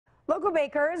Local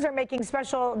bakers are making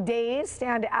special days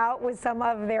stand out with some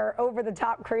of their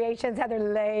over-the-top creations. Heather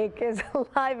Lake is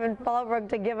live in Fallbrook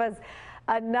to give us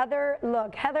another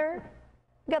look. Heather,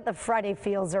 we got the Friday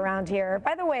feels around here.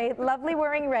 By the way, lovely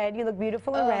wearing red. You look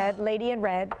beautiful in red. Lady in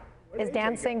red is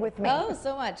dancing with me. Oh,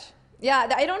 so much. Yeah,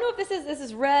 I don't know if this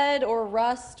is red or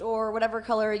rust or whatever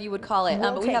color you would call it,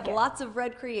 but we have lots of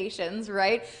red creations,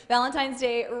 right? Valentine's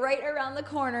Day right around the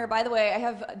corner. By the way, I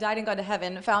have died and gone to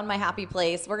heaven, found my happy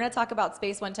place. We're going to talk about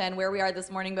Space 110, where we are this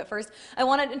morning, but first I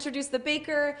want to introduce the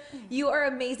baker. You are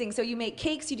amazing. So you make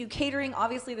cakes, you do catering.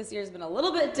 Obviously this year has been a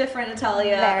little bit different,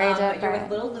 Natalia. Very different. You're with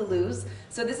Little Lulu's.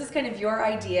 So this is kind of your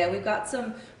idea. We've got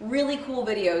some really cool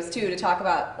videos too to talk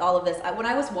about all of this. When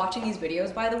I was watching these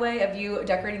videos, by the way, of you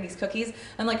decorating these cookies,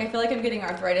 I'm like, I feel like I'm getting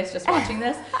arthritis just watching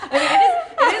this. I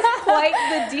mean, it is quite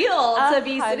the deal to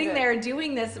be sitting there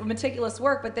doing this meticulous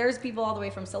work, but there's people all the way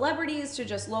from celebrities to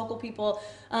just local people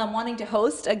wanting to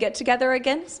host a get-together,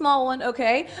 again, small one,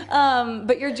 okay?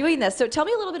 But you're doing this. So tell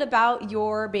me a little bit about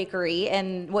your bakery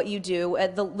and what you do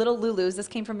at the Little Lulu's. This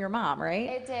came from your mom, right?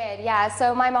 It did, yeah.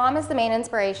 So my mom is the main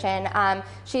inspiration.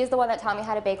 She's the one that taught me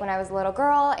how to bake when I was a little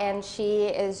girl, and she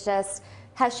is just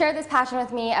has shared this passion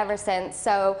with me ever since.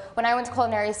 So when I went to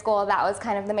culinary school, that was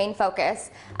kind of the main focus.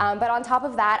 But on top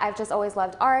of that, I've just always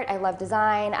loved art. I love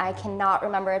design. I cannot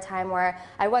remember a time where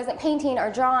I wasn't painting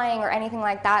or drawing or anything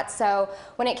like that. So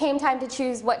when it came time to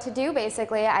choose what to do,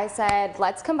 basically, I said,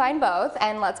 let's combine both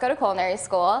and let's go to culinary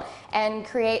school and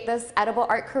create this edible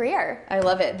art career. I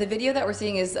love it. The video that we're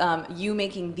seeing is you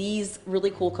making these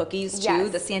really cool cookies too,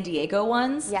 the San Diego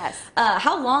ones. Yes.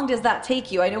 How long does that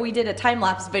take you? I know we did a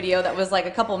time-lapse video that was like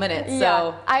a couple minutes.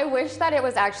 Yeah, I wish that it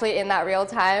was actually in that real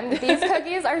time. These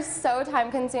cookies are so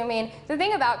time consuming. The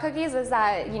thing about cookies is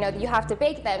that, you know, you have to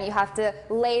bake them, you have to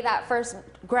lay that first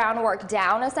groundwork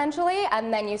down essentially,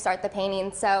 and then you start the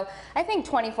painting. So I think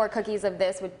 24 cookies of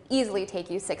this would easily take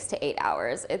you 6 to 8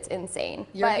 hours. It's insane.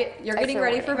 You're getting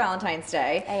ready for Valentine's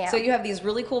Day. I am. So you have these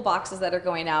really cool boxes that are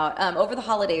going out. Over the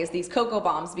holidays, these cocoa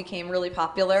bombs became really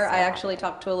popular. I actually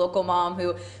talked to a local mom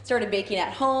who started baking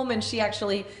at home, and she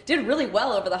actually did really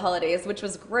well over the holidays, which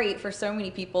was great for so many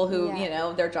people who, you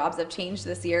know, their jobs have changed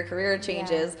this year, career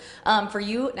changes. For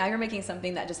you, now you're making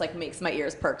something that just like makes my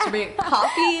ears perk. So you're making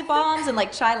coffee bombs and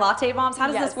like chai latte bombs. How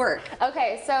does this work?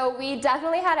 Okay, so we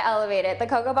definitely had to elevate it. The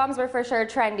cocoa bombs were for sure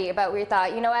trendy, but we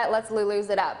thought, you know what, let's Lulu's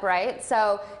it up, right?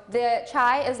 So the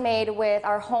chai is made with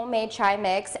our homemade chai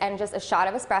mix and just a shot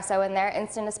of espresso in there,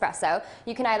 instant espresso.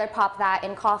 You can either pop that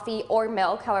in coffee or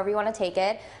milk, however you want to take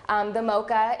it. The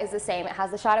mocha is the same. It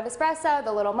has the shot of espresso,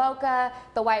 the little mocha.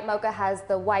 The white mocha has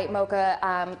the white mocha,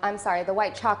 the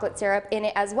white chocolate syrup in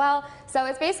it as well. So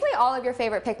it's basically all of your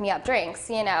favorite pick-me-up drinks,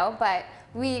 you know, but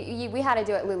we had to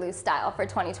do it Lulu's style for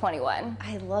 2021.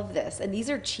 I love this. And these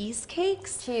are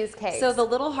cheesecakes? Cheesecakes. So the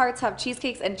little hearts have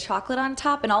cheesecakes and chocolate on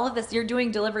top, and all of this, you're doing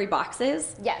delivery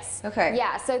boxes? Yes. Okay.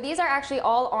 Yeah, so these are actually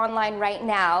all online right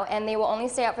now, and they will only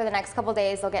stay up for the next couple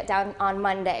days. They'll get down on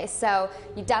Monday. So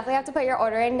you definitely have to put your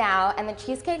order in now, and the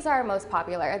cheesecakes are our most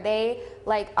popular. They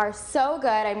are so good,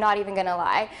 I'm not even gonna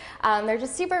lie. They're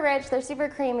just super rich, they're super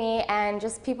creamy, and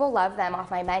just people love them off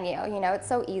my menu. You know, it's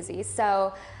so easy.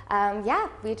 So yeah,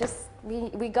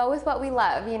 we go with what we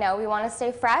love. You know, we want to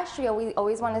stay fresh. We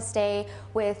always want to stay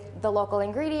with the local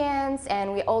ingredients,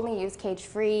 and we only use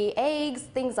cage-free eggs,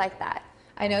 things like that.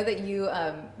 I know that you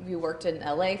worked in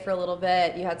LA for a little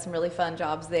bit. You had some really fun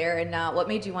jobs there, and now what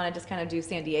made you want to just kind of do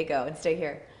San Diego and stay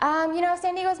here? You know,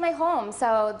 San Diego's my home,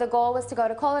 so the goal was to go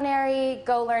to culinary,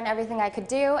 go learn everything I could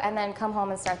do, and then come home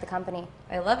and start the company.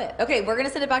 I love it. Okay, we're gonna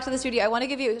send it back to the studio. I want to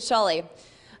give you, Shali.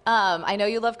 I know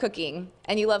you love cooking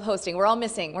and you love hosting. We're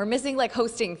missing like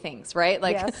hosting things, right?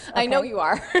 Like, yes, okay. I know you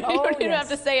are. You don't even have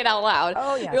to say it out loud.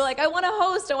 Oh, yes. You're like, I want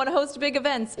to host big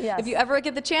events. Yes. If you ever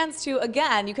get the chance to,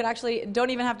 again, you could actually,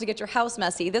 don't even have to get your house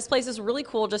messy. This place is really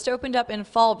cool, just opened up in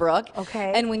Fallbrook.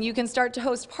 Okay. And when you can start to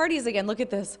host parties again, look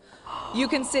at this. You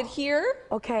can sit here.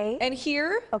 Okay. And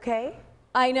here. Okay.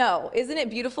 I know. Isn't it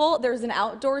beautiful? There's an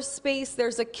outdoor space.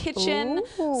 There's a kitchen.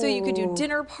 Ooh. So you could do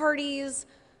dinner parties.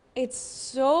 It's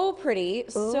so pretty,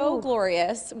 so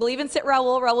glorious. We'll even sit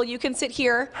Raul. Raul, you can sit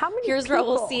here. How many Here's people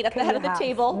Raul's seat at the can head you of the have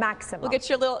table. maximum? We'll get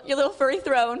your little furry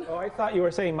throne. Oh, I thought you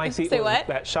were saying my seat Say was what?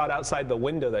 that shot outside the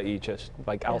window that you just,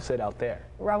 like, I'll sit out there.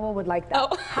 Raul would like that.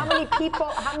 Oh. How many people?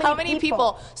 How many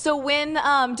people? So when,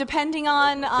 depending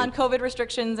on COVID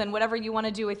restrictions and whatever you want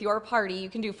to do with your party, you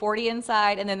can do 40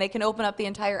 inside, and then they can open up the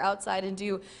entire outside and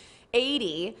do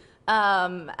 80.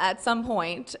 At some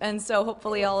point, and so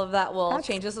hopefully all of that will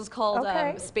change. This is called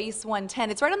Space 110.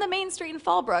 It's right on the main street in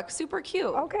Fallbrook. Super cute.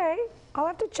 Okay, I'll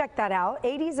have to check that out.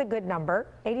 80 is a good number.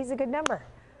 80 is a good number.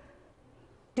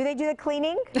 Do they do the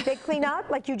cleaning? They clean up?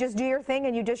 Like you just do your thing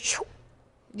and you just shoo?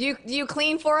 Do you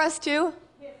clean for us too?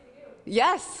 Yes, we do.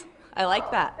 Yes, I like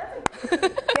that.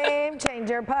 Game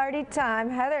changer party time.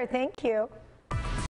 Heather, thank you.